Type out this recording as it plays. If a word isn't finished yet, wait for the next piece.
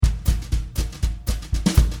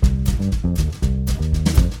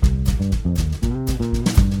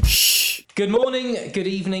Good morning, good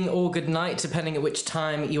evening, or good night, depending at which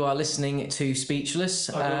time you are listening to Speechless.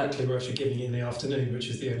 Ironically, we're actually giving it in the afternoon, which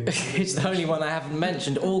is the only one. It's the only one I haven't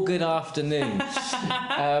mentioned. All good afternoon.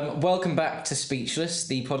 Welcome back to Speechless,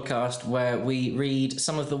 the podcast where we read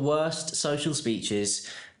some of the worst social speeches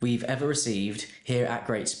we've ever received here at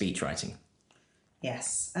Great Speechwriting.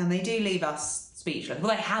 Yes, and they do leave us speechless. Well,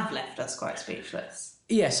 they have left us quite speechless.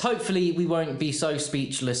 Yes, hopefully we won't be so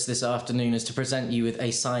speechless this afternoon as to present you with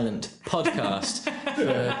a silent podcast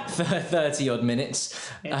for 30-odd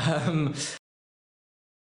minutes. Yeah.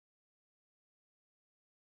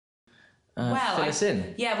 Fill us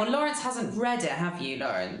in. Yeah, well, Lawrence hasn't read it, have you,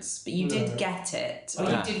 Lawrence? But you did get it. Or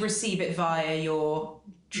you did receive it via your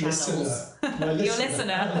channels. Your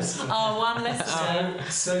listener. Oh, one listener.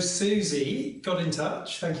 So Susie got in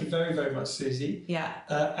touch. Thank you very, very much, Susie. Yeah.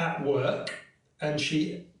 At work. And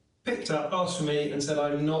she picked up, asked for me, and said,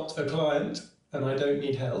 I'm not a client and I don't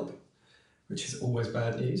need help, which is always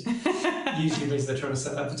bad news. Usually means they're trying to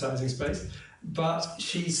sell advertising space. But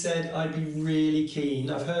she said, I'd be really keen,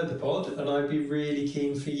 I've heard the pod, and I'd be really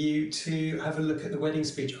keen for you to have a look at the wedding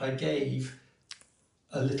speech I gave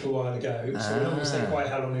a little while ago. So we're not going to say quite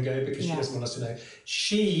how long ago because she doesn't want us to know.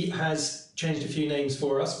 She has changed a few names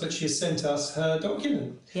for us, but she has sent us her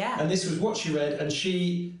document. Yeah. And this was what she read, and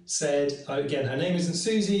she said, again, her name isn't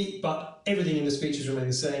Susie, but everything in the speeches remain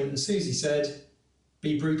the same. And Susie said,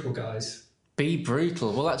 be brutal, guys. Be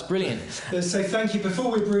brutal. Well, that's brilliant. So thank you.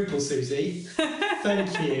 Before we're brutal, Susie,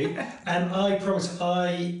 thank you. And I promise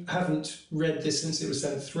I haven't read this since it was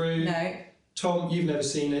sent through. No. Tom, you've never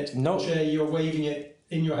seen it. No. Jay, you're waving it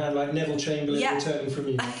in your hand like Neville Chamberlain returning from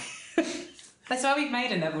you. That's why we've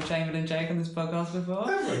made a Neville Chamberlain joke on this podcast before.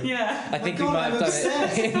 Have we? Yeah. I think we might have done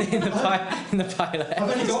it in the pilot. I've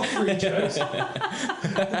only got 3 jokes.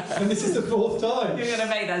 And this is the 4th time. You're going to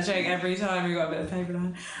make that joke every time we've got a bit of paper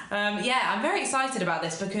in hand. Yeah, I'm very excited about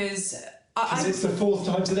this because... Because it's the 4th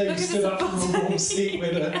time today we stood up from a warm seat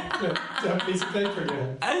with a piece of paper in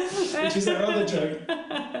your hand, which is our other joke.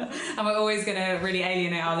 And we're always going to really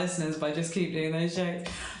alienate our listeners by just keep doing those jokes.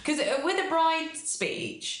 Because with a bride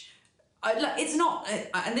speech... it's not,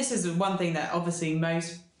 and this is one thing that obviously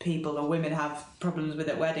most people or women have problems with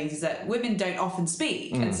at weddings, is that women don't often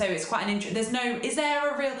speak, and so it's quite an is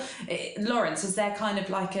there a real, Lawrence, is there kind of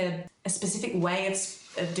like a specific way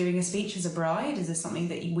of doing a speech as a bride? Is there something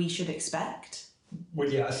that we should expect? Well,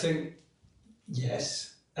 yeah, I think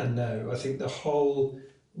yes and no. I think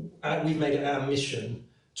we've made it our mission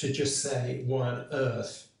to just say, why on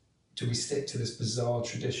earth do we stick to this bizarre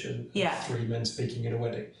tradition of 3 men speaking at a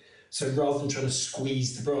wedding? So rather than trying to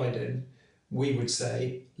squeeze the bride in, we would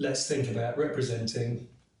say, let's think about representing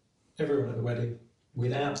everyone at the wedding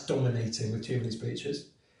without dominating with too many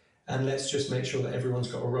speeches. And let's just make sure that everyone's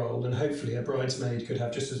got a role. And hopefully a bridesmaid could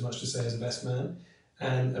have just as much to say as a best man.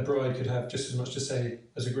 And a bride could have just as much to say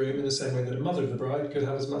as a groom, in the same way that a mother of the bride could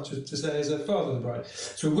have as much to say as a father of the bride.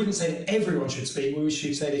 So we wouldn't say that everyone should speak. We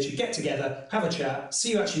should say they should get together, have a chat,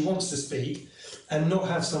 see who actually wants to speak, and not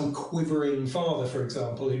have some quivering father, for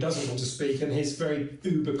example, who doesn't want to speak, and his very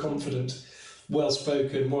uber-confident,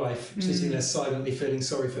 well-spoken wife sitting there silently feeling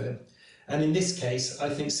sorry for him. And in this case, I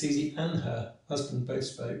think Susie and her husband both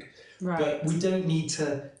spoke. Right. But we don't need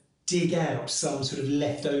to dig out some sort of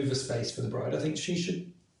leftover space for the bride. I think she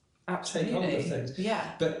should take hold of things.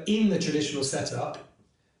 Yeah. But in the traditional setup,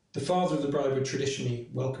 the father of the bride would traditionally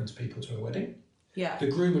welcome people to a wedding. Yeah. The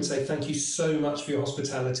groom would say, thank you so much for your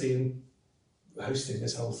hospitality and hosting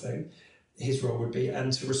this whole thing. His role would be,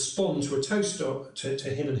 and to respond to a toast to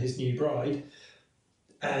him and his new bride,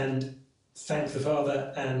 and thank the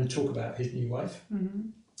father and talk about his new wife.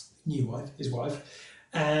 His wife.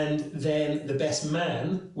 And then the best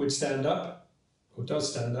man would stand up, or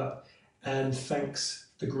does stand up, and thanks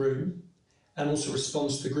the groom, and also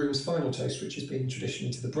responds to the groom's final toast, which has been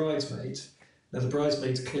traditionally to the bridesmaids. Now, the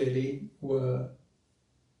bridesmaids clearly were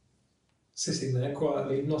sitting there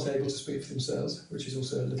quietly, not able to speak for themselves, which is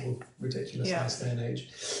also a little ridiculous in this day and age.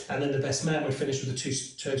 And then the best man would finish with a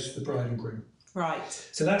toast for the bride and groom. Right.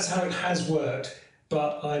 So that's how it has worked,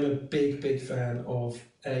 but I'm a big, big fan of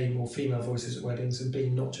more female voices at weddings,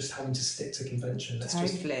 and not just having to stick to convention. Let's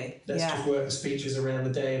just work the speeches around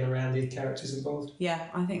the day and around the characters involved. Yeah,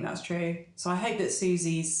 I think that's true. So I hope that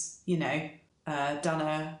Susie's, done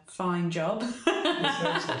a fine job.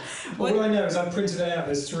 All I know is I've printed it out.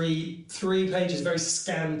 There's three pages, very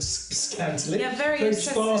scantily, very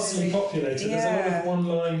sparsely populated. Yeah. There's a lot of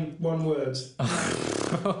one-line, one words.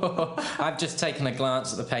 I've just taken a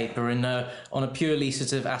glance at the paper, and on a purely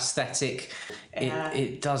sort of aesthetic,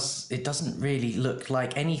 it doesn't really look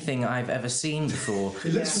like anything I've ever seen before.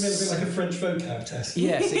 It looks a little bit like a French vocab test.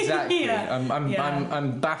 Yes, exactly. Yeah.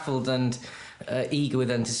 I'm baffled and eager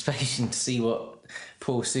with anticipation to see what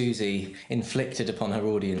poor Susie inflicted upon her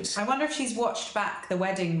audience. I wonder if she's watched back the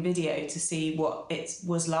wedding video to see what it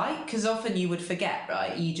was like, because often you would forget,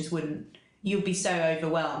 right? You just wouldn't. You'd be so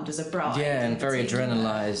overwhelmed as a bride. Yeah, and very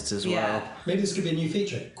adrenalised as well. Maybe this could be a new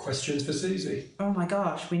feature. Questions for Susie. Oh my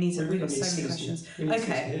gosh, we've got so many Susie. questions. We need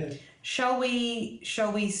Susie Okay. here. Shall we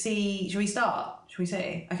see? Shall we start? Shall we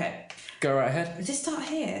see? Okay. Go right ahead. Does it start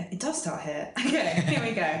here? It does start here. Okay, here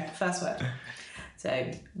we go. First word.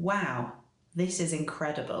 So, wow, this is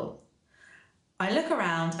incredible. I look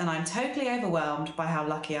around and I'm totally overwhelmed by how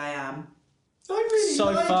lucky I am. I really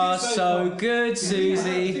So like far, it so far. good,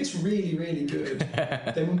 Susie. It's really, really good.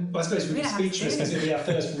 Then I suppose we'd be Yeah, speechless because it'd be our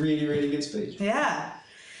first really, really good speech. Yeah.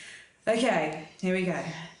 Okay, here we go.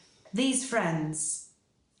 These friends,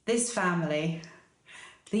 this family,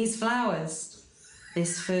 these flowers,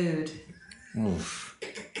 this food, Oof.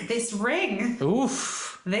 this ring,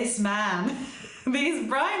 Oof. this man, these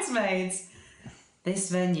bridesmaids, this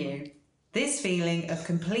venue, this feeling of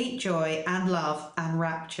complete joy and love and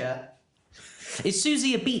rapture. Is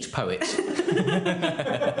Susie a beat poet?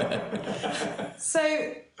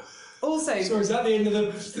 So, also, So is that the end of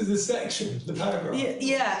the section, the paragraph?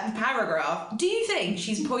 yeah, paragraph. Do you think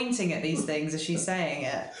she's pointing at these things as she's saying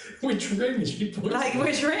it? Which ring is she pointing Like, at?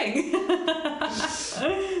 which ring?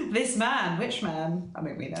 This man, which man? I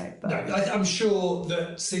mean, we know. But... No, I'm sure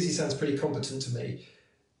that Susie sounds pretty competent to me.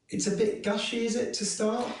 It's a bit gushy, is it, to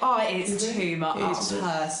start? Oh, it's Is it? too much, It's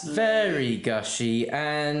personally. Very gushy,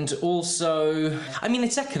 and also, I mean,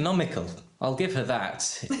 it's economical. I'll give her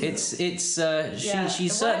that. It's Yeah,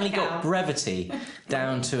 she's the certainly word got count. brevity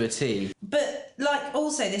down to a T. But, like,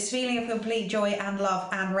 also this feeling of complete joy and love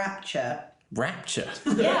and rapture. Rapture.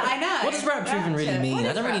 Yeah, I know. What does rapture even really mean? What I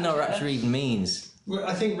is don't really know what rapture even means. Well,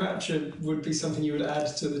 I think rapture would be something you would add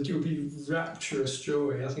to the. It would be rapturous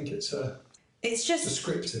joy. I think it's a It's just,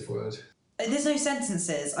 descriptive word. there's no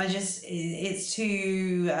sentences. It's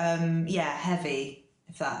too, heavy,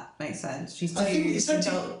 if that makes sense. She's too... I think I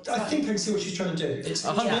adult- can see what she's trying to do. It's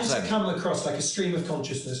meant to 100%. come across like a stream of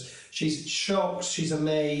consciousness. She's shocked. She's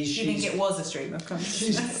amazed. Do you think it was a stream of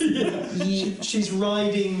consciousness? She's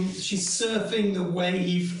riding. She's surfing the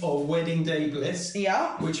wave of wedding day bliss.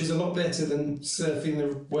 Yeah, Which is a lot better than surfing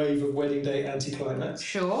the wave of wedding day anticlimax.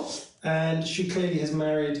 sure. And she clearly has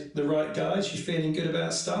married the right guy. She's feeling good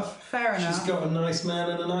about stuff. Fair enough. She's got a nice man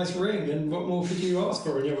and a nice ring. And what more could you ask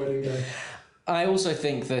for on your wedding day? I also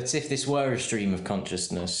think that if this were a stream of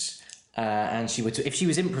consciousness, and if she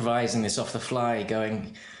was improvising this off the fly,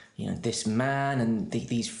 going, you know, this man and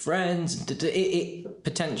these friends, it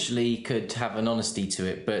potentially could have an honesty to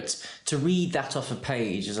it. But to read that off a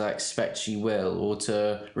page, as I expect she will, or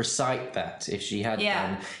to recite that if she had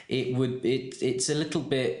done, it's a little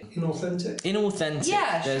bit inauthentic.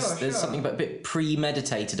 Yeah, there's sure. something a bit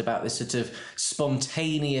premeditated about this sort of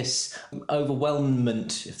spontaneous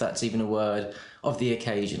overwhelmment, if that's even a word, of the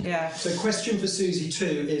occasion. Yeah. So, question for Susie 2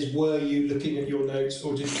 is: were you looking at your notes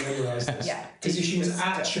or did you memorise this? Yeah. Because if Did she you was just-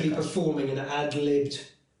 actually performing an ad-libbed,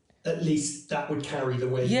 at least that would carry the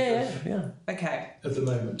weight Yeah. Okay. of the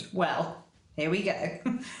moment. Well, here we go.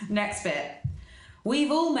 Next bit.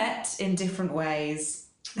 We've all met in different ways.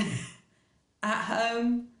 At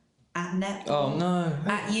home, at netball, Oh no.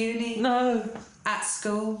 at uni, No. at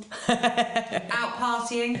school, out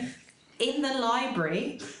partying, in the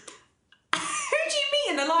library. Who do you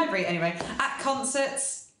meet in the library anyway? At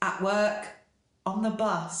concerts, at work, on the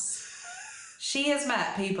bus. She has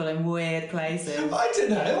met people in weird places. I don't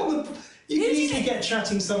know. You Who can do you easily think- get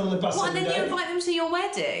chatting someone on the bus What, and every then you day. invite them to your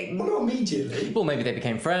wedding? Well, not immediately. Well, maybe they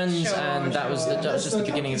became friends, Sure, and that was sure. just the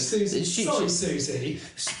beginning of. Susie. Sorry, Susie.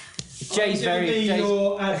 Susie. Jay's I'm very. gonna be Jay's,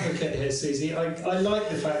 your advocate here, Susie. I like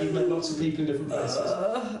the fact you've met lots of people in different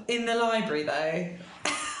places. In the library, though.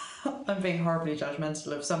 I'm being horribly judgmental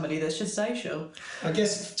of somebody that's just social. I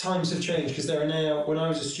guess times have changed because there are now. When I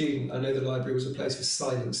was a student, I know the library was a place for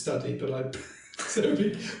silent study, but so it'd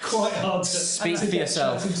be quite hard to Speak to for get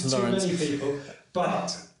yourself, chatting to Lawrence. Too many people,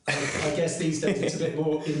 but. I guess these days it's a bit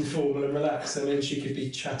more informal and relaxed. I mean, she could be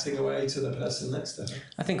chatting away to the person next to her.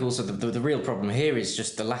 I think also the real problem here is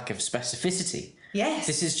just the lack of specificity. Yes.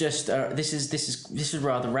 This is just this is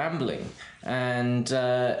rather rambling, and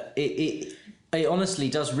it honestly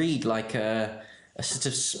does read like a sort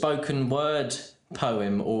of spoken word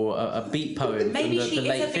poem or a beat poem Maybe from she the is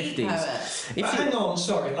late a beat 50s. poet. If Hang on,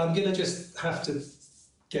 sorry, I'm going to just have to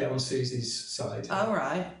get on Susie's side. Oh,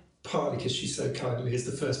 right. Partly because she so kindly is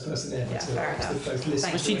the first person ever to fair enough. both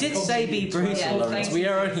listen. But she did say be brutal, Yeah, Lawrence. thank We you,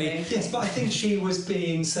 are Susie. only... Yes, but I think she was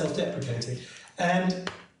being self-deprecating. And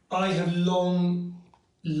I have long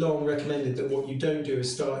recommended that what you don't do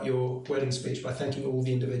is start your wedding speech by thanking all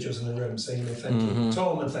the individuals in the room, saying, thanking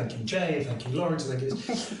Tom and thanking Jay and thanking Lawrence and thanking...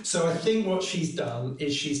 So I think what she's done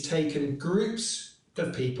is she's taken groups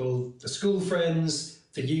of people, the school friends,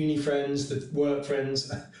 the uni friends, the work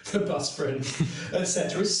friends, the bus friends,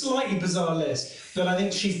 etc. It's a slightly bizarre list, but I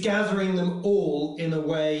think she's gathering them all in a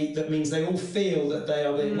way that means they all feel that they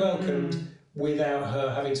are being welcomed without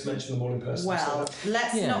her having to mention them all in person. Well,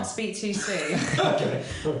 let's not speak too soon. Okay.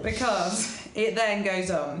 Because it then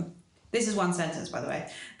goes on. This is one sentence, by the way.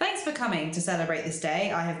 Thanks for coming to celebrate this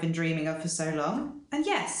day I have been dreaming of for so long. And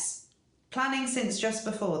yes, planning since just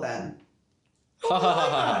before then.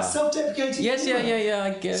 Self-deprecating. Yes, humour. yeah,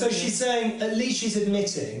 I get So it. she's saying, at least she's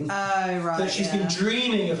admitting Oh, right. that she's been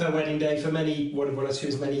dreaming of her wedding day for what I assume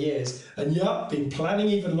is many years, and been planning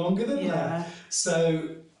even longer than that.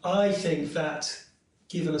 So I think that,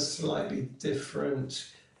 given a slightly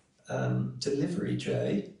different delivery,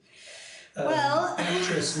 Jay,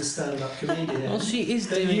 actress and stand-up comedian, Well, she is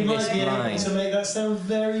then doing you this might be able line. to make that sound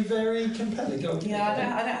very, very compelling. Go on,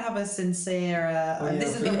 Yeah, I don't have a sincere.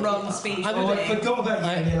 This is the forget- wrong speech. Oh, I forgot about you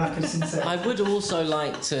and your lack of sincerity. I would also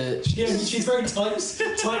like to... She's very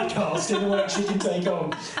typecast in the work she can take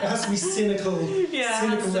on. It has to be cynical,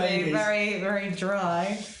 cynical ladies. very, very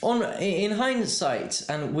dry. In hindsight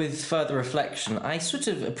and with further reflection, I sort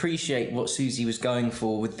of appreciate what Susie was going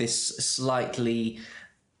for with this slightly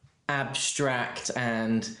abstract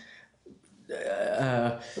and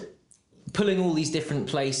pulling all these different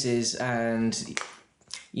places, and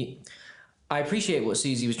I appreciate what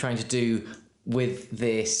Susie was trying to do with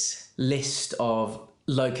this list of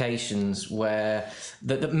locations where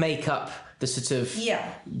that make up the sort of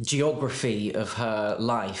geography of her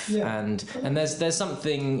life, and there's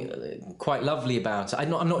something quite lovely about it. I'm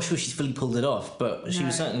not sure she's fully pulled it off, but she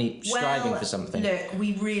was certainly striving for something. Look,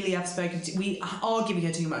 we really have spoken to. We are giving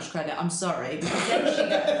her too much credit. I'm sorry,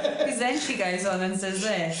 because then she goes on and says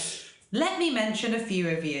this. Let me mention a few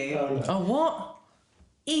of you. Oh, no. Oh, what?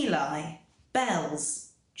 Eli,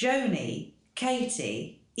 Bells, Joni,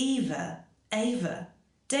 Katie, Eva,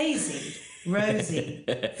 Daisy, Rosie,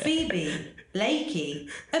 Phoebe, Lakey.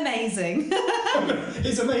 Amazing.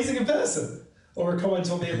 Is amazing a person? Or a comment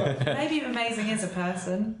on the above? Maybe amazing is a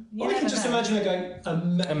person. You I can never just know. imagine her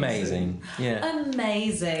going, Amazing. Yeah.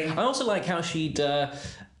 Amazing. I also like how she'd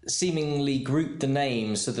seemingly grouped the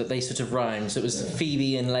names so that they sort of rhyme. So it was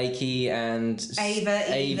Phoebe and Lakey and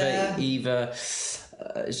Eva.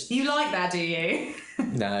 You like that, do you?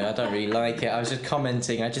 No, I don't really like it. I was just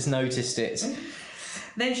commenting. I just noticed it.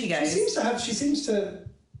 Then she goes.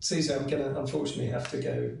 Susie, I'm going to unfortunately have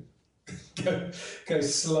to go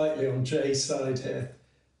slightly on Jay's side here.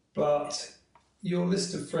 But your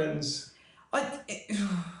list of friends...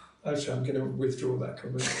 Actually, I'm going to withdraw that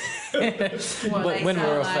comment. When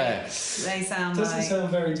we're off air. They sound Doesn't like... sound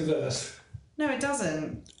very diverse. No, it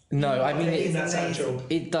doesn't. No, I mean... That's our job.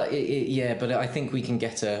 Yeah, but I think we can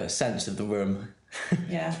get a sense of the room.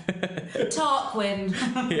 Yeah. Tarquin.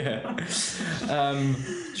 Yeah.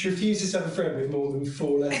 She refuses to have a friend with more than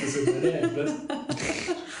 4 letters in their name, but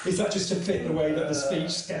is that just to fit the way that the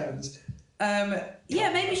speech scans?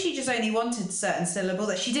 Maybe she just only wanted a certain syllable.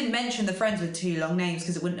 That she didn't mention the friends with 2 long names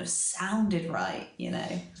because it wouldn't have sounded right, you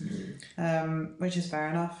know. Which is fair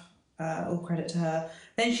enough. All credit to her.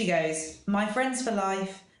 Then she goes, my friends for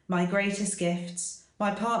life, my greatest gifts,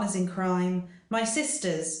 my partners in crime, my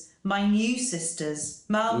sisters, my new sisters,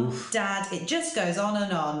 mum, dad. It just goes on,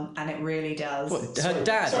 and it really does. What, her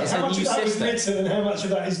dad Sorry, is how her much new of that was sister. written and how much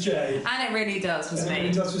of that is Jay? And it really does was And me.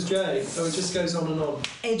 it does was Jay, so it just goes on and on.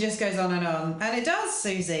 It just goes on, and it does,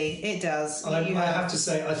 Susie. It does. I have to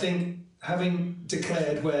say, I think having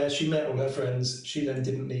declared where she met all her friends, she then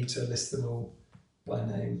didn't need to list them all by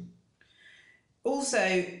name.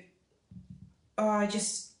 Also,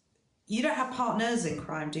 you don't have partners in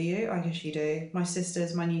crime, do you? I guess you do. My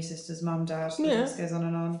sisters, my new sisters, mum, dad. Yeah. It just goes on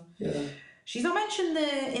and on. Yeah. She's not mentioned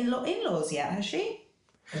the in-laws yet, has she?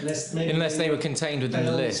 Unless they were contained within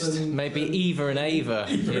the list. Maybe Eva and Ava.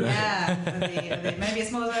 You know? Yeah. Maybe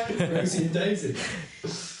it's more like... Rosie and Daisy.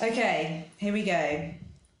 Okay, here we go.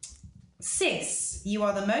 Sis, you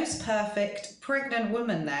are the most perfect pregnant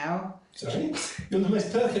woman now. Sorry? You're the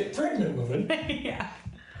most perfect pregnant woman? Yeah.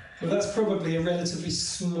 Well, that's probably a relatively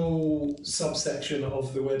small subsection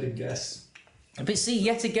of the wedding guests. But see,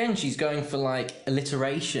 yet again, she's going for like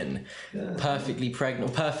alliteration. Yeah. Perfectly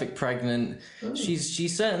pregnant, perfect pregnant.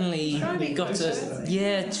 She's certainly got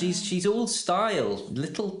a she's all style,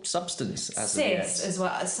 little substance as of yet. Cis as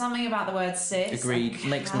well. Something about the word cis. Agreed. I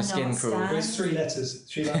Makes my skin cannot crawl. stand. It's 3 letters.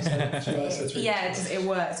 She likes her 3 letters. It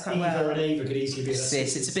works quite Eva well. and Ava could easily be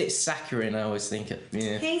Cis, it's a bit saccharine, I always think.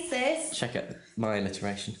 Yeah. Hey cis. Check out my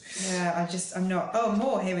alliteration. Yeah, I'm not. Oh,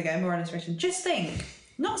 more. Here we go. More illustration. Just think.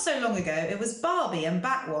 Not so long ago, it was Barbie and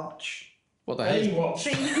Batwatch. What the hell? Baywatch.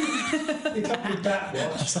 It can't be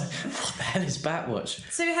Batwatch. What the hell is Batwatch?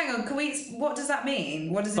 So hang on, what does that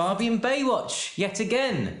mean? What does it? Barbie and Baywatch, yet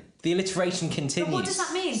again. The alliteration continues. But what does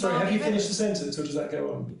that mean? Sorry, Barbie have you and finished the sentence or does that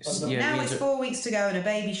go on? Yeah. Now we it's inter- 4 weeks to go and a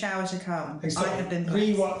baby shower to come. Hey, I sorry, have been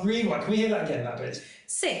blessed. rewind. Can we hear that again, that bit?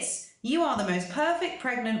 Sis, you are the most perfect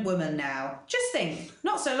pregnant woman now. Just think,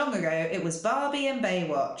 not so long ago, it was Barbie and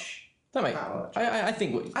Baywatch. That makes. Batwatch. I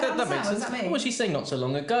think I don't that makes understand, what sense. does that mean? What she's saying not so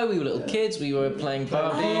long ago, we were little kids, we were playing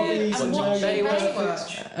Barbie, Barbies and watching watching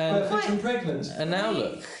Baywatch, Perfect and pregnant. and now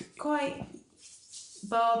look. Quite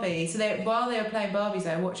Barbie. So while they were playing Barbies,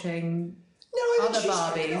 they were watching No, other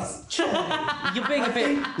Barbies. Charlie, You're being a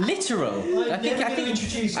bit literal. I'm never going to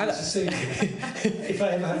introduce you to Susie. If I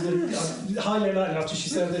ever have the highly unlikely after she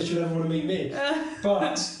said this, she'll ever want to meet me.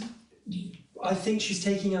 But I think she's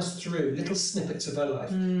taking us through little snippets of her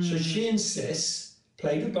life. So she and Sis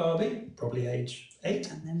played with Barbie, probably age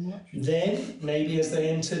 8. And then what? Then, maybe as they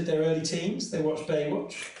entered their early teens, they watched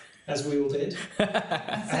Baywatch, as we all did.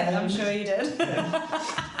 I'm sure you did.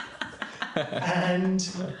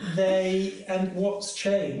 And what's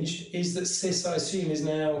changed is that Sis, I assume, is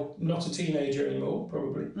now not a teenager anymore,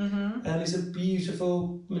 probably, and is a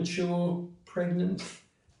beautiful, mature, pregnant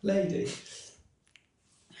lady.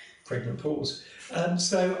 Pregnant pause.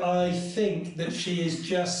 So I think that she is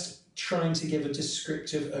just trying to give a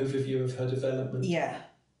descriptive overview of her development. Yeah.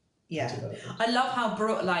 I love how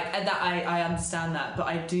broad, I understand that, but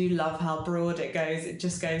I do love how broad it goes. It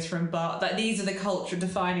just goes from these are the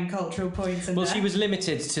defining cultural points. Well, she was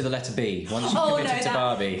limited to the letter B once she committed to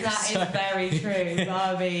Barbie. That is very true.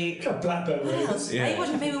 Barbie. Got Blackburn Rovers. Yeah.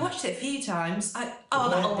 Maybe watched it a few times.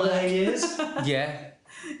 Black years. Yeah.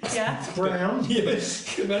 Yeah. Brown.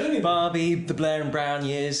 Yes. Barbie, the Blair and Brown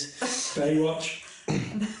years. Baywatch.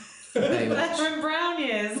 Baywatch. Blair and Brown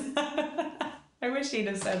years. I wish she'd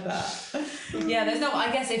have said that. Yeah, there's no.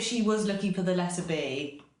 I guess if she was looking for the letter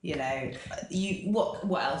B,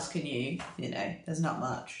 what else can you? There's not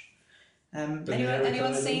much.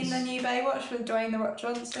 Anyone seen the new Baywatch with Dwayne The Rock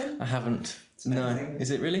Johnson? I haven't. No.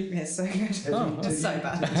 Is it really? It's so good. Oh. It's so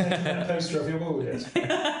bad. Have you taken that poster off your wall yet?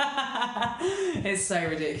 It's so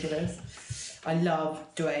ridiculous. I love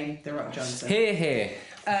Dwayne The Rock Johnson. Here.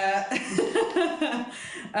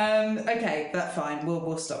 Okay, that's fine.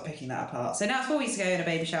 We'll stop picking that apart. So now it's 4 weeks ago and a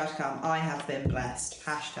baby shower to come. I have been blessed.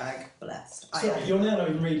 #blessed. Sorry, you're now not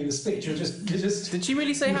even reading the speech. You're just. Did she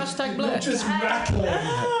really say hashtag blessed? You're just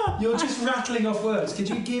rattling. You're just rattling off words. Could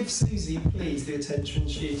you give Susie, please, the attention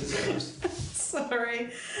she deserves?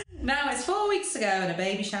 Sorry. Now it's 4 weeks ago and a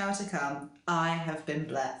baby shower to come. I have been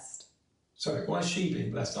blessed. Sorry, why is she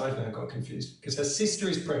being blessed? I've now got confused. Because her sister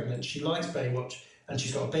is pregnant, she likes Baywatch, and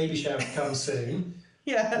she's got a baby shower to come soon.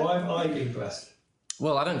 Yeah. Why have I been blessed?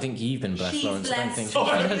 Well, I don't think you've been blessed, She's Lawrence. blessed.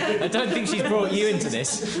 I don't think she's brought you into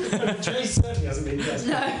this. Jay certainly hasn't been blessed.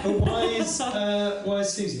 No. But why is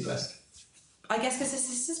Susie blessed? I guess because her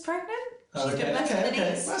sister's pregnant. She's Okay, been blessed with an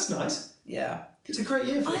okay. ease. That's nice. Yeah. It's a great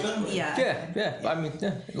year for the I think, family. yeah. Yeah. I mean,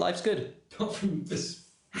 life's good. Apart from this.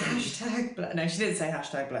 No, she didn't say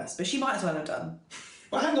 #blessed, but she might as well have done.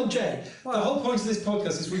 Well, hang on, Jay. What? The whole point of this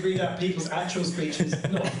podcast is we read out people's actual speeches,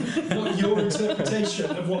 not your interpretation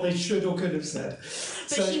of what they should or could have said.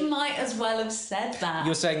 But she might as well have said that.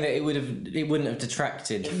 You're saying that it wouldn't have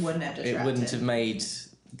detracted. It wouldn't have detracted. It wouldn't have made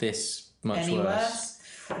this much Any worse.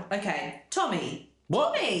 Okay, Tommy.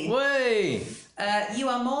 What? Tommy! Way! You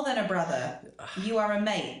are more than a brother. You are a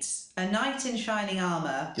mate, a knight in shining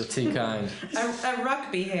armour, You're too kind. a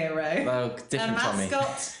rugby hero, Well, a different Tommy.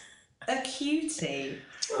 mascot, a cutie.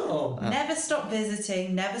 Oh. Never stop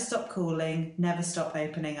visiting, never stop calling, never stop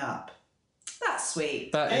opening up. That's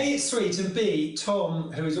sweet. That A, is, it's sweet, and B,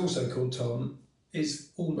 Tom, who is also called Tom, is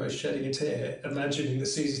almost shedding a tear, imagining that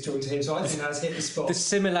Susie's talking to him. So I think that's hit the spot. the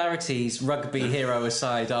similarities, rugby hero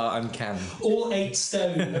aside, are uncanny. All 8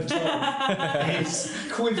 stone of Tom is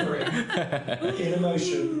quivering in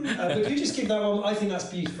emotion. But could you just give that one? I think that's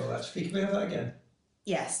beautiful, actually. Can we have that again?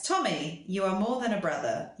 Yes, Tommy, you are more than a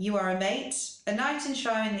brother. You are a mate, a knight in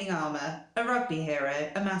shining armour, a rugby hero,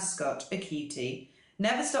 a mascot, a cutie.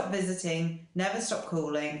 Never stop visiting, never stop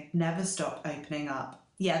calling, never stop opening up.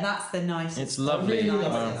 Yeah, that's the nicest. It's lovely. I really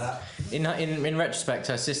Wow. like that. In retrospect,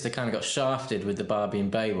 her sister kind of got shafted with the Barbie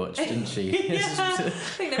and Baywatch, didn't she? Yeah, I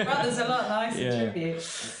think their brother's a lot nicer Yeah. tribute.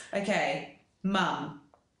 Okay, mum.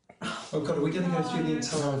 Oh God, are we going to go through the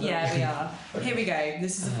entire? Yeah, we are. Here we go.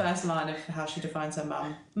 This is the first line of how she defines her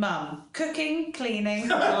mum. Mum, cooking, cleaning.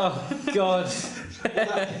 Oh God!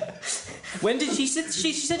 When did she said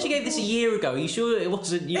she said she gave this a year ago? Are you sure it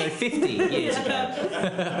wasn't 50 years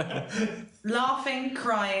ago? Laughing,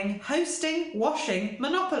 crying, hosting, washing,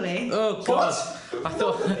 Monopoly. Oh God! What?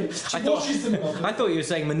 I Watches the Monopoly. thought you were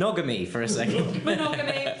saying monogamy for a second.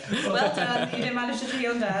 Monogamy. Well done. You didn't manage to do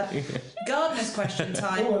your dad. Gardener's question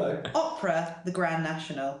time. Oh, hello. Opera, the Grand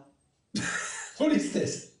National. What is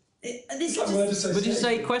this? This That is word just association. Would you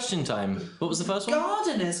say question time? What was the first one?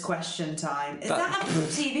 Gardener's question time. Is that a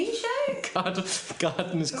TV show?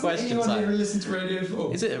 Gardener's Hasn't question anyone ever time. listened to Radio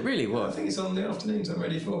 4? Is it really I what? think it's on the afternoons on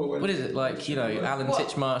Radio 4. When What is it like? Alan What?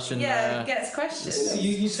 Titchmarsh and Yeah, gets questions.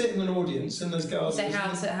 You sit in an audience and there's gardeners.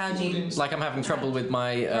 So how do you- Audience. like I'm having trouble with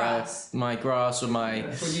my Grass. my grass or my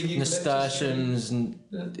Well, you nasturtiums and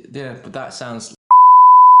yeah, but that sounds.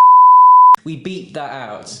 We beeped that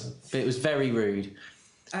out, but it was very rude.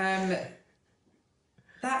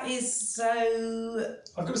 That is so.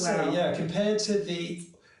 I've got to Wow. say, yeah, compared to the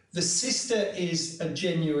sister is a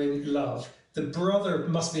genuine love. The brother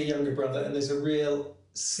must be a younger brother, and there's a real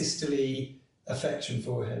sisterly affection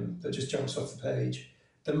for him that just jumps off the page.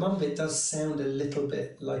 The mum bit does sound a little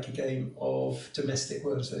bit like a game of domestic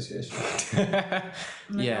word association.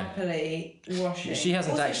 Yeah. Monopoly, washing. She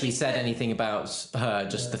hasn't Also, actually she said put- anything about her,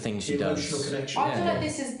 just the things she The emotional does. connection. I feel Yeah. like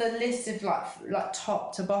this is the list of like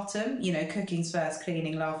top to bottom. Cooking's first,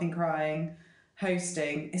 cleaning, laughing, crying,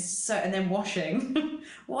 hosting. It's so, and then washing.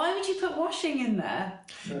 Why would you put washing in there?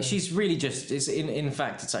 She's really just. It's in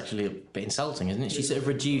fact, it's actually a bit insulting, isn't it? She sort of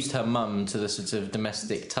reduced her mum to the sort of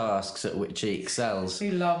domestic tasks at which she excels.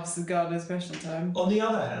 Who loves the gardener's question time? On the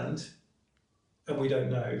other hand, and we don't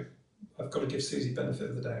know, I've got to give Susie benefit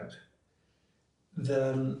of the doubt.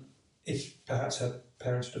 Then, if perhaps her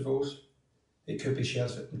parents divorced, it could be she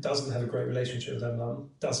doesn't have a great relationship with her mum,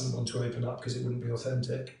 doesn't want to open up because it wouldn't be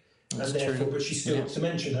authentic, That's and therefore, true. but she still wants to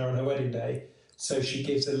mention her on her wedding day, so she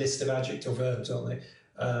gives a list of adjective verbs, aren't they,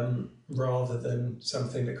 rather than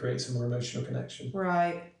something that creates a more emotional connection.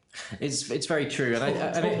 Right. It's very true, and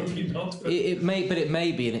Probably not. But it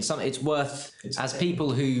may be, and it's something. It's worth It's as a-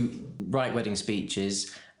 people who write wedding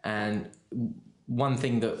speeches, and one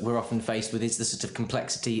thing that we're often faced with is the sort of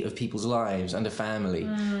complexity of people's lives and a family,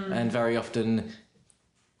 and very often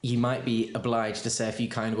you might be obliged to say a few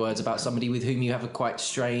kind words about somebody with whom you have a quite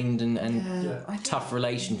strained and I tough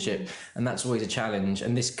relationship, and that's always a challenge.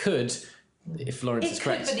 And this could, if Florence It is could,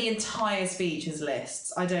 correct, but the entire speech is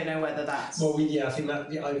lists. I don't know whether that's. Well, I think that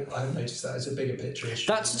I haven't noticed that. It's a bigger picture issue.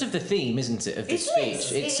 that's sort of the theme, isn't it, of this It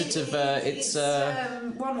speech? is. It's sort of it's.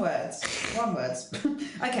 One words. One words.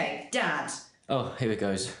 Okay, Dad. Oh, here it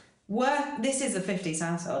goes. Work. This is a 50s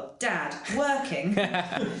household. Dad working,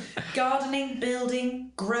 gardening,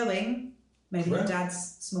 building, growing. Maybe your Grow.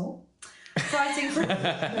 dad's small. Fighting for.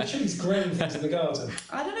 Actually, he's growing things in the garden.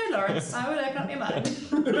 I don't know, Lawrence. I would open up your mind.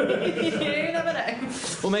 You never know.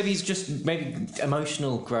 Or maybe he's just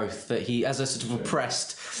emotional growth that he, as a sort of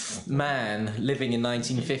oppressed man living in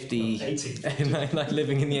 1950, 1850. like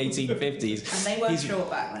living in the 1850s. And they were he's, short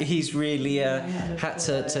back then. He's really Yeah, had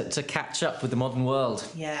to catch up with the modern world.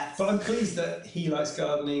 Yeah. But I'm pleased that he likes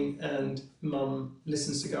gardening and Mum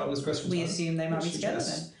listens to Gardener's Question We Time, assume they might which be together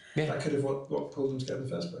suggests then. Yeah. That could have what pulled them together in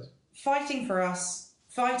the first place. Fighting for us,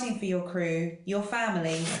 fighting for your crew, your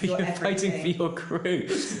family, your You're everything. fighting for your crew.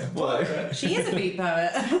 What? Right. She is a beat poet.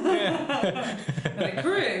 And a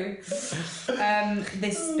crew.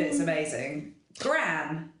 This bit's amazing.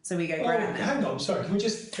 Gran. So we go Oh, Gran now. hang on, sorry, can we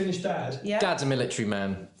just finish Dad? Yeah. Dad's a military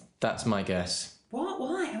man. That's my guess. What?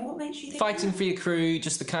 Why? What makes you think Fighting that? for your crew,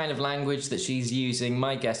 just the kind of language that she's using.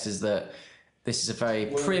 My guess is that this is a very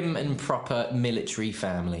prim and proper military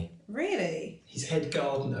family. Really? He's head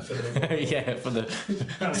gardener for the Yeah, for the.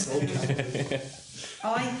 household.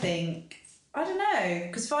 I think I don't know,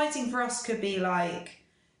 because fighting for us could be like,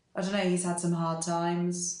 I don't know. He's had some hard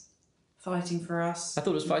times. Fighting for us. I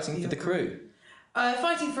thought it was fighting for the crew.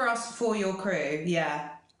 Fighting for us for your crew. Yeah.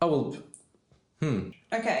 Oh well.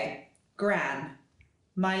 Okay. Gran.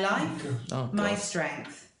 My life. Oh My God.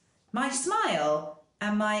 strength, my smile,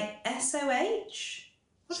 and my SOH.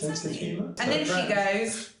 What does Sense that of mean? humour. And then she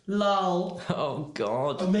goes, lol. Oh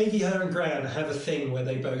God. Or maybe her and Gran have a thing where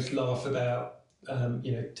they both laugh about,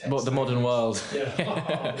 text What the modern world? Yeah. The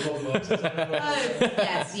modern world. Oh,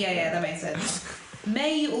 yes, yeah, that makes sense.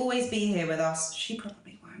 May you always be here with us. She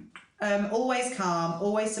probably won't. Always calm,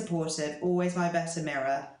 always supportive, always my better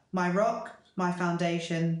mirror. My rock, my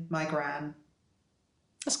foundation, my gran.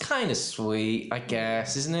 That's kind of sweet, I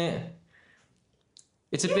guess, isn't it?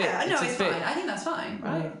 It's a bit. Yeah, no, a it's bit, fine. I think that's fine,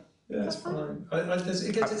 right? Yeah, it's fine.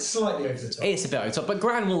 It gets slightly over the top. It's a bit over the top, but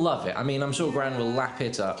Gran will love it. I mean, I'm sure Gran will lap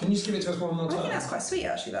it up. Can you just give it to us one more I time? think that's quite sweet,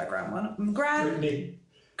 actually, that gran one. Gran. Brittany.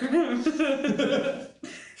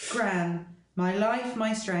 Gran. My life,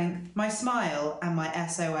 my strength, my smile, and my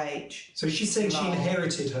SOH. So she's saying she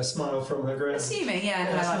inherited her smile from her grand. Assuming, yeah,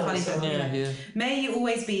 Yeah, no, like that's funny nice. thing. Yeah. May you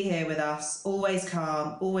always be here with us, always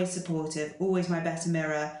calm, always supportive, always my better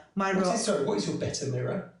mirror, my rock. What is your better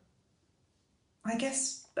mirror? I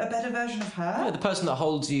guess a better version of her. Yeah, the person that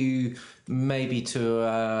holds you maybe to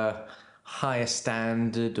a higher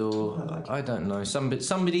standard, or I don't know,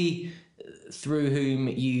 somebody through whom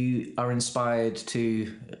you are inspired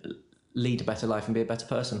to lead a better life and be a better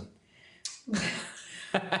person.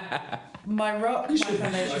 My rock, my should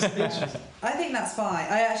foundation. nice I think that's fine.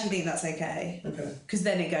 I actually think that's okay. Okay. Because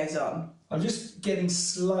then it goes on. I'm just getting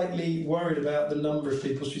slightly worried about the number of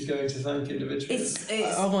people she's going to thank individually. It's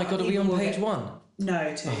Oh my god, are we on people will page get- one?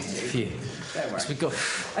 No, two. Phew. Don't worry. So we got.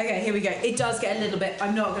 Okay, here we go. It does get a little bit.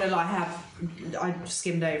 I'm not gonna lie. I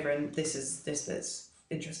skimmed over, and this bit's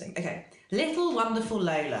interesting. Okay, little wonderful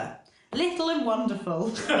Lola, little and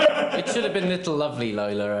wonderful. It should have been little lovely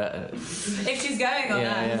Lola. If she's going on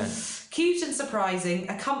Yeah, that. yeah. Cute and surprising,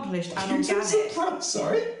 accomplished and Cute and organic. surprising.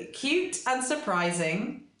 Sorry? Cute and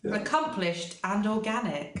surprising, Yeah. accomplished and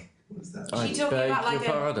organic. What's that? I She talking beg about like your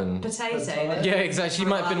a pardon. potato. That's Yeah, exactly. She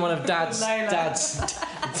might have been one of Dad's Lola.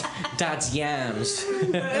 Dad's yams.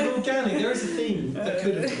 And organic, there is a theme that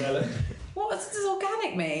could have developed. What does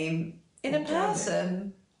organic mean in a Organic.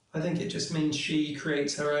 person? I think it just means she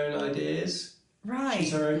creates her own ideas. Right.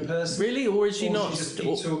 She's her own person. Really, or is she Or not? she just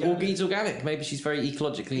eats organic. Or eats organic? Maybe she's very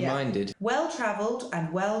ecologically Yeah. minded. Well travelled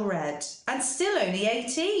and well read, and still only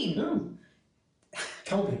 18. No.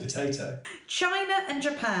 Can't be potato. China and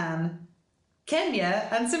Japan, Kenya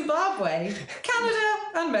and Zimbabwe, Canada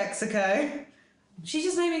and Mexico. She's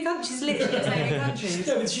just naming countries. She's literally just naming countries.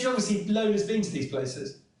 Yeah, but she's obviously Lola's been to these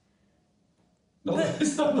places. Not that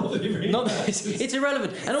it's not that it really Not matters. it's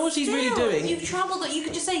irrelevant. And all she's really Still, doing. You've travelled. You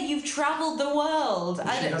could just say you've travelled the world.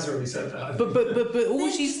 She has already said that. I But think. all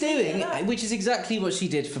Then she's just say doing, that. which is exactly what she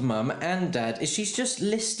did for Mum and Dad, is she's just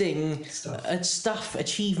listing stuff,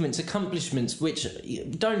 achievements, accomplishments, which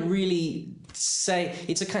don't really say.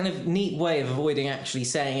 It's a kind of neat way of avoiding actually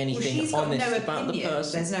saying Well, anything she's got honest no about the opinion.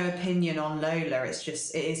 person. There's no opinion on Lola. It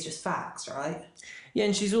is just facts, right? Yeah,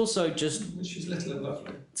 and she's also just She's little and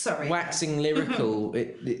lovely. Sorry. waxing lyrical.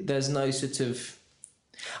 There's no sort of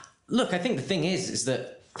look. I think the thing is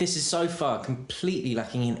that this is so far completely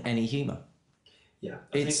lacking in any humour. Yeah.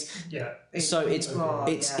 It's- yeah. So it's Oh,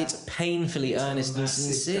 it's yeah. it's painfully earnest and Massive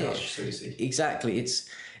sincere. gush, Susie. Exactly.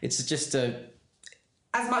 It's just a.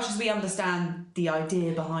 As much as we understand the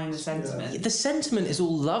idea behind the sentiment. The sentiment is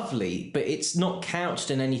all lovely, but it's not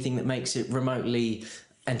couched in anything that makes it remotely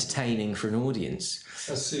entertaining for an audience.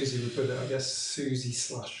 As Susie would put it, I guess Susie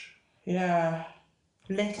Slush. Yeah.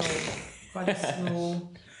 Little. Quite a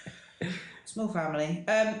small family.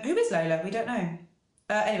 Who is Lola? We don't know.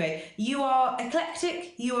 Anyway, you are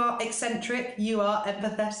eclectic, you are eccentric, you are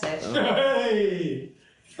empathetic. Hey!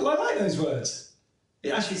 Well, I like those words. It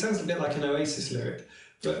actually sounds a bit like an Oasis lyric.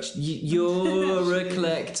 But You're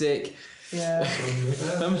eclectic, Yeah.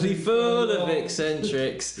 family full of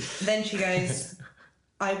eccentrics. Then she goes,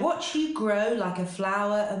 I watch you grow like a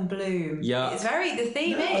flower and bloom. Yeah. It's very, the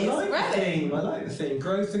theme I is. like the really. theme. I like the theme.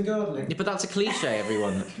 Growth and gardening. Yeah, but that's a cliche,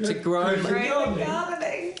 everyone. To grow. Growth.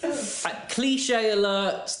 Gardening. Cliche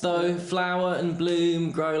alerts, though. Flower and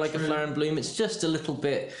bloom, grow like a flower and bloom. It's just a little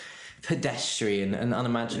bit pedestrian and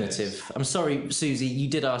unimaginative. Yes. I'm sorry, Susie. You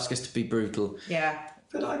did ask us to be brutal, Yeah.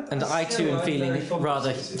 But and I still too am like feeling very fond of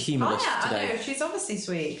rather Susie. humorless Oh, yeah, I today. know. She's obviously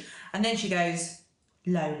sweet. And then she goes,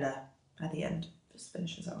 Lola, at the end. Just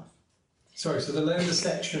finishes off. Sorry, so the Lola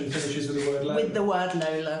section finishes with the word Lola. With the word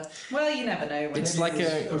Lola. Well, you never know. When It's it- like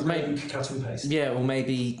It was a maybe. rogue cut and paste. Yeah, or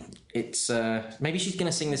maybe it's maybe she's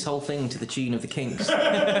going to sing this whole thing to the tune of the Kinks.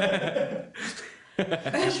 Actually,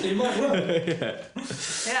 it might work.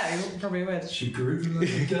 Yeah, you probably would. She grew like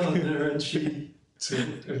a gardener and she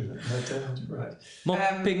took her down. Right.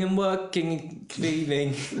 Mopping and working and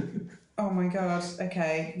cleaning. Oh my god.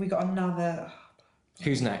 Okay, we got another.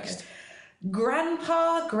 Who's next?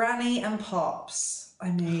 Grandpa, Granny, and Pops.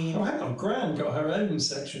 I mean, Oh, hang on. Gran got her own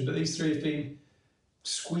section, but these three have been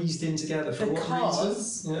squeezed in together for what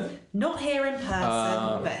Because- reason? Yeah. not here in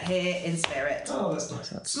person, but here in spirit. Oh, that's nice.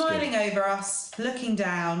 That's Smiling over us, looking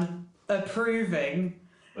down, approving,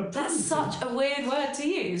 That's such a weird word to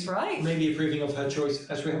use, right? Maybe approving of her choice.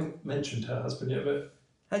 Actually, we haven't mentioned her husband yet, but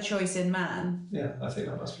Her choice in man. yeah, I think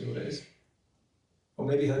that must be what it is. Or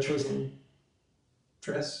maybe her choice in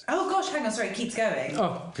dress. Oh gosh, hang on, sorry, it keeps going.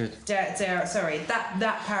 Oh, good. Sorry,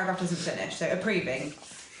 that paragraph doesn't finish. So approving,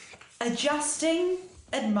 adjusting,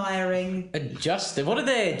 admiring. Adjusting. What are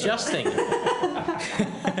they adjusting?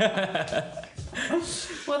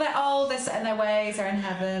 Well, they're old, they're set in their ways, they're in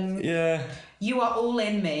heaven. Yeah. You are all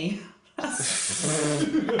in me.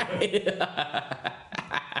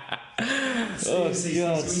 Oh, See,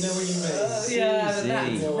 God. we know what you mean. Yeah, but Susie.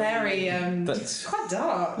 that's very That's- quite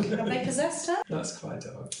dark. Have they possessed her? That's quite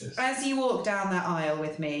dark, yes. As you walk down that aisle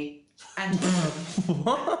with me, and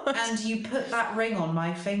and you put that ring on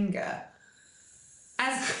my finger.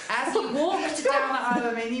 As you walked down that aisle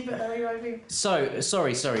with me, and you put that ring on my finger. So,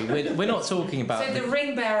 sorry. We're not talking about. So the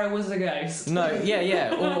ring bearer was a ghost. No,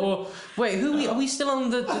 yeah. Or wait, are we still on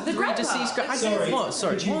the three grandpa. deceased? Sorry, What?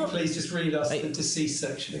 Sorry. could you What? please just read us the deceased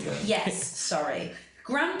section again? Yes, sorry.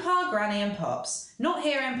 Grandpa, Granny, and Pops, not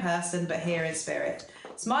here in person, but here in spirit,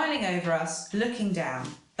 smiling over us, looking down,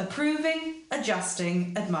 approving,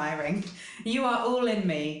 adjusting, admiring. You are all in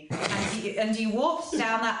me, and you walked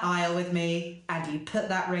down that aisle with me, and you put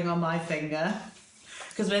that ring on my finger.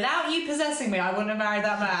 Because without you possessing me, I wouldn't have married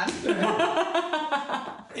that man.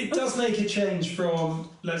 It does make a change from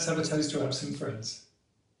let's have a toast to absent friends.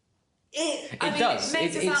 It does. It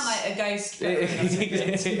makes it sound like a ghost.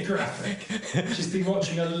 It's too graphic. She's been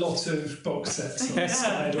watching a lot of box sets on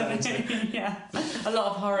Sky Atlantic. Yeah, a lot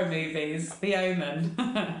of horror movies. The Omen.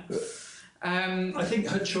 I think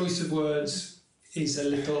her choice of words is a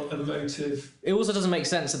little emotive. It also doesn't make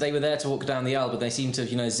sense that they were there to walk down the aisle, but they seem to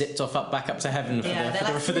have, zipped off back up to heaven for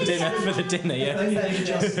the dinner. For the dinner, yeah. Then they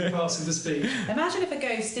adjusted parts of the speech. Imagine if a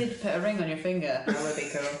ghost did put a ring on your finger. That would be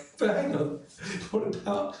cool. But hang on,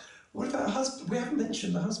 what about husband? We haven't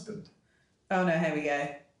mentioned the husband. Oh no, here we go.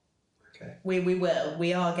 Okay. We will.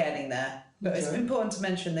 We are getting there. But it's Okay. important to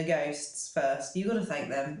mention the ghosts first. You've got to thank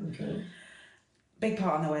them. Okay. Big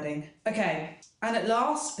part in the wedding. Okay. And at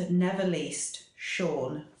last, but never least,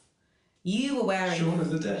 Sean. You were wearing... Shaun of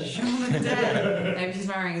the Dead. Shaun of the Dead. Maybe she's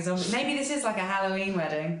marrying a zombie. Maybe this is like a Halloween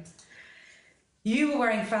wedding. You were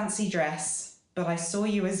wearing fancy dress, but I saw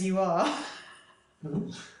you as you are.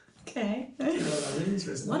 Okay.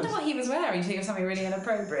 Wonder what he was wearing. Do you think it was something really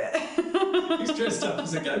inappropriate? He's dressed up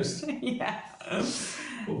as a ghost. Yeah.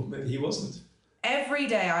 Or maybe he wasn't. Every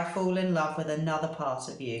day I fall in love with another part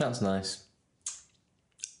of you. That's nice.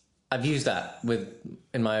 I've used that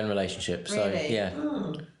in my own relationship. So Really? yeah.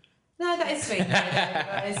 Oh. No, that is sweet.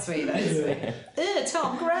 That is sweet. That is sweet. Ugh,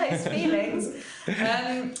 Tom, gross feelings.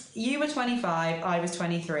 You were 25, I was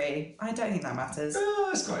 23. I don't think that matters. Oh,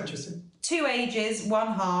 that's quite interesting. 2 ages, 1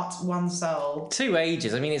 heart, 1 soul. 2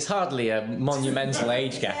 ages. I mean, it's hardly a monumental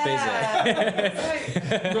age gap, is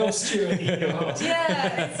Yeah. Rob Stewart in your heart.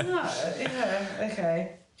 Yeah, it's not. Yeah,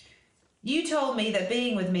 okay. You told me that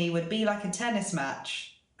being with me would be like a tennis match.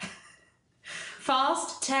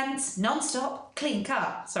 Fast, tense, non-stop, clean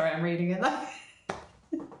cut. Sorry, I'm reading it like...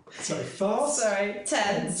 Sorry, fast. Sorry,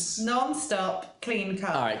 tense, non-stop, clean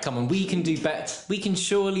cut. All right, come on. We can do better. We can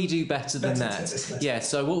surely do better than Better that. tennis metaphor. Yeah.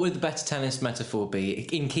 So, what would the better tennis metaphor be,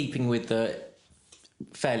 in keeping with the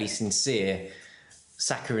fairly sincere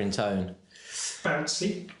saccharine tone?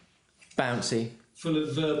 Bouncy. Bouncy, Full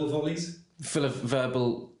of verbal volleys. full of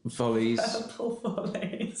verbal volleys. Purple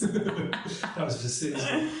volleys. That was for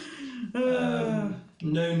Susan.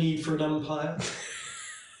 No need for an umpire.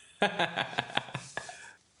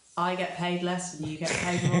 I get paid less and you get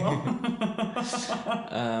paid more.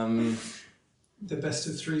 The best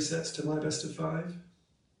of 3 sets to my best of 5.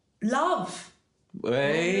 Love.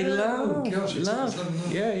 Hey, love, gosh, it's love.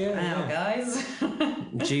 love. Yeah, Now, guys.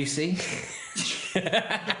 Juicy.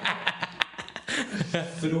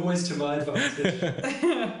 But always to my advantage.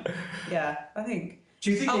 Yeah, I think.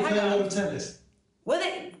 Do you think Oh, they've hang played a on. lot of tennis? Well,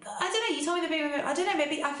 I don't know. You told me the I don't know.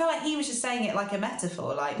 Maybe I feel like he was just saying it like a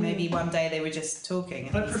metaphor. Like maybe one day they were just talking.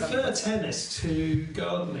 And I he's prefer like- tennis to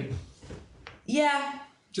gardening. Yeah.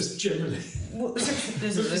 Just generally.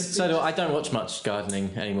 So I don't watch much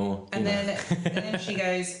gardening anymore. And you know. then she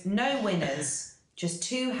goes, "No winners, just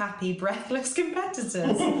 2 happy, breathless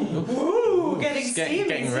competitors." Ooh, getting steamy,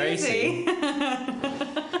 getting Susie.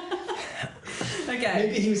 Okay.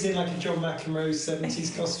 Maybe he was in like a John McEnroe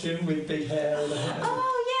 70s costume with big hair and a hat.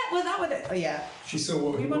 Oh yeah. Well, that would. Oh yeah. She saw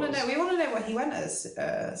what We he want was. to know. We want to know what he went as,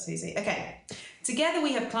 Susie. Okay. Together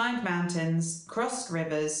we have climbed mountains, crossed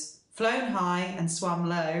rivers, flown high and swum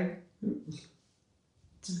low.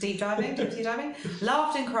 Deep diving,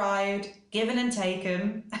 laughed and cried, given and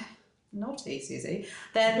taken, naughty, Susie.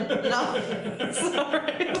 Then love.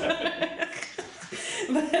 Sorry.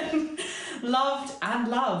 Then loved and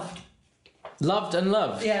loved. Loved and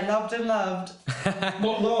loved. Yeah, loved and loved.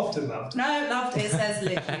 Not laughed and loved. No, loved. It says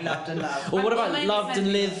literally loved and loved. Or what Well, about maybe loved and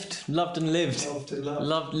maybe- lived? Loved and lived. Loved and loved.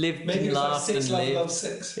 Loved, lived, Maybe and it's like laughed 6 and love, lived. love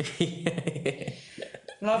 6.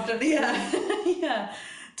 Loved and yeah, yeah.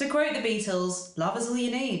 To quote the Beatles, "Love is all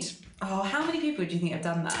you need." Oh, how many people do you think have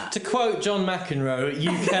done that? To quote John McEnroe,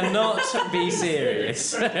 you cannot be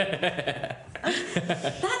serious. That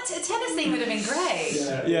tennis theme would have been great.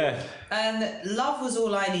 Yeah. Yeah. And love was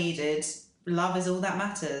all I needed. Love is all that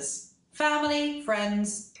matters. Family,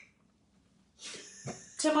 friends.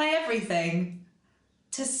 To my everything.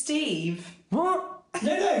 To Steve. What?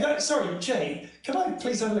 No, sorry, Jane, can I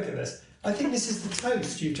please have a look at this? I think this is the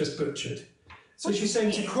toast you've just butchered. So What do she's you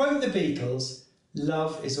saying, to mean? quote the Beatles,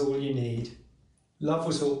 love is all you need. Love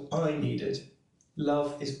was all I needed.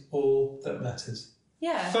 Love is all that matters.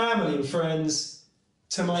 Yeah. Family and friends,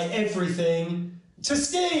 to my everything, to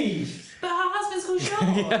Steve! But her husband's called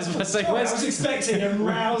Sean. Yeah, I was about to say, Sorry, I was where's, expecting a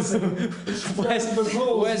rousing round of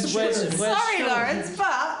applause. where's- Sorry, Sean? Lawrence,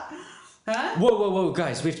 but... Huh? Whoa,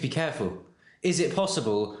 guys, we have to be careful. Is it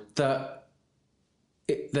possible that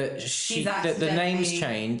that She's the names accidentally-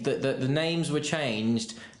 changed, that the names were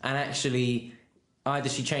changed, and actually either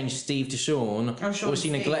she changed Steve to Sean, Oh, Sean or she to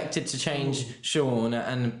Steve. neglected to change Sean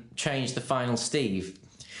and changed the final Steve?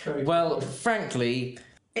 Very Well, good. frankly,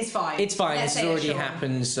 It's fine. it's fine. Let's This has say it's already Sean.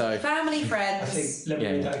 happened, so Family, I friends. think, let me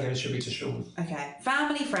Yeah. read that again, it should be to Sean. Okay.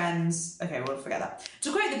 Family, friends. Okay, we'll forget that.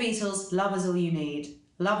 To quote the Beatles, love is all you need.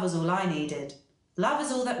 Love was all I needed. Love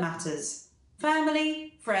is all that matters.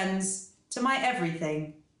 Family, friends, to my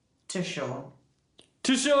everything, to Sean.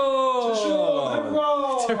 to Sean. Sean,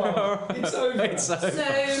 hurrah! Hurrah! It's over. It's over.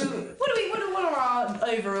 So, what are our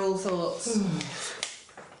overall thoughts?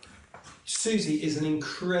 Susie is an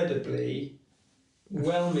incredibly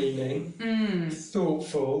well-meaning,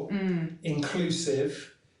 thoughtful,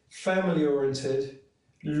 inclusive, family-oriented,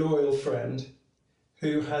 loyal friend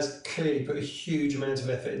who has clearly put a huge amount of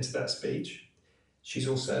effort into that speech. She's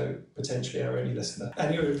also potentially our only listener.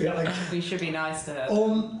 And it would be like, We should be nice to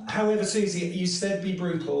her. however, Susie, you said be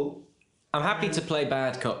brutal. I'm happy to play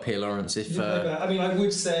bad cop here, Lawrence. If I mean, I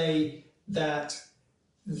would say that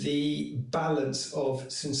the balance of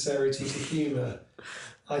sincerity to humour,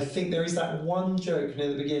 I think there is that one joke near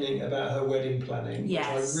the beginning about her wedding planning,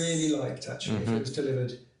 Yes. which I really liked actually, if it was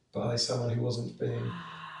delivered by someone who wasn't being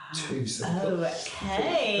too simple. But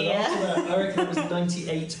Okay. after that, I reckon it was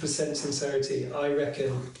 98% sincerity. I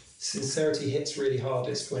reckon sincerity hits really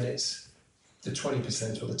hardest when it's the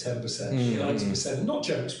 20% or the 10%, the 90%. Not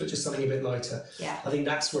jokes, but just something a bit lighter. Yeah. I think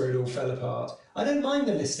that's where it all fell apart. I don't mind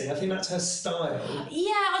the listening. I think that's her style.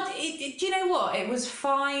 Yeah, do you know what? It was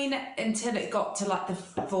fine until it got to like the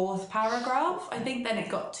fourth paragraph. I think then it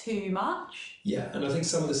got too much. Yeah, and I think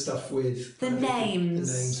some of the stuff with The I think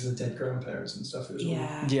names. the names of the dead grandparents and stuff. It was all,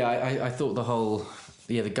 Yeah. yeah, I thought the whole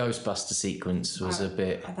the Ghostbuster sequence was a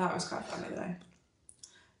bit. I thought it was quite funny though.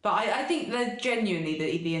 But I think that genuinely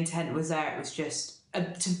the intent was there. It was just,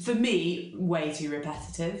 for me, way too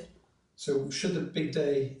repetitive. So, should the big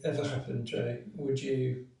day ever happen, Jay, would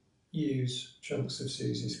you use chunks of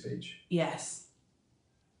Susie's speech? Yes.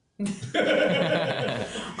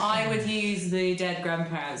 I would use the dead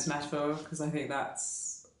grandparents metaphor because I think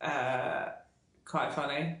that's quite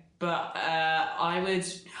funny. But I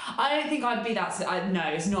don't think I'd be that. No,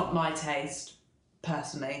 it's not my taste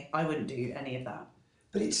personally. I wouldn't do any of that.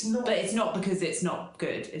 But it's not. But it's not because it's not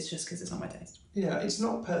good. It's just because it's not my taste. Yeah, it's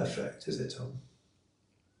not perfect, is it, Tom?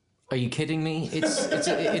 Are you kidding me?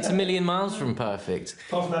 It's a million miles from perfect.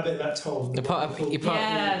 Apart from that bit about Tom. Apart-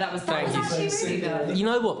 Yeah, that was Thank you. actually really good. You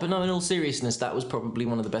know what? But no, in all seriousness, that was probably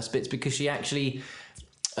one of the best bits because she actually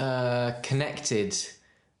connected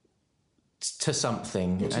to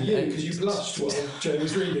something. Well, to you, because you blushed while Joe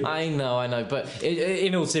was reading. I know, but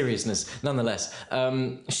in all seriousness, nonetheless,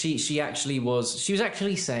 she was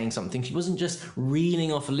actually saying something. She wasn't just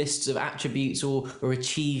reeling off lists of attributes or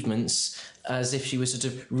achievements as if she was sort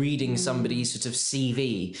of reading somebody's sort of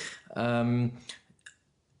CV.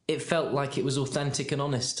 It felt like it was authentic and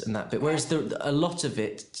honest in that bit, whereas a lot of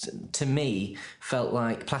it, to me, felt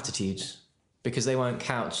like platitudes because they weren't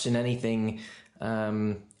couched in anything.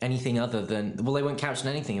 Anything other than they weren't couched in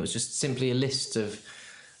anything. It was just simply a list of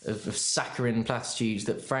saccharine platitudes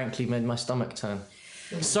that frankly made my stomach turn.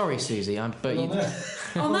 Sorry, Susie, but you.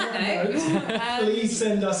 On that note, Please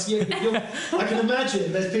send us. I can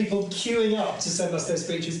imagine there's people queuing up to send us their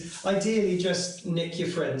speeches. Ideally, just nick your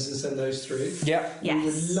friends and send those through. Yeah. We would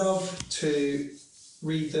yes. love to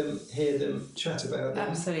read them, hear them, chat about them.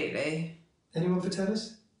 Absolutely. Anyone for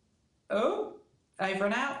tennis? Oh, over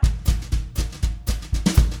and out.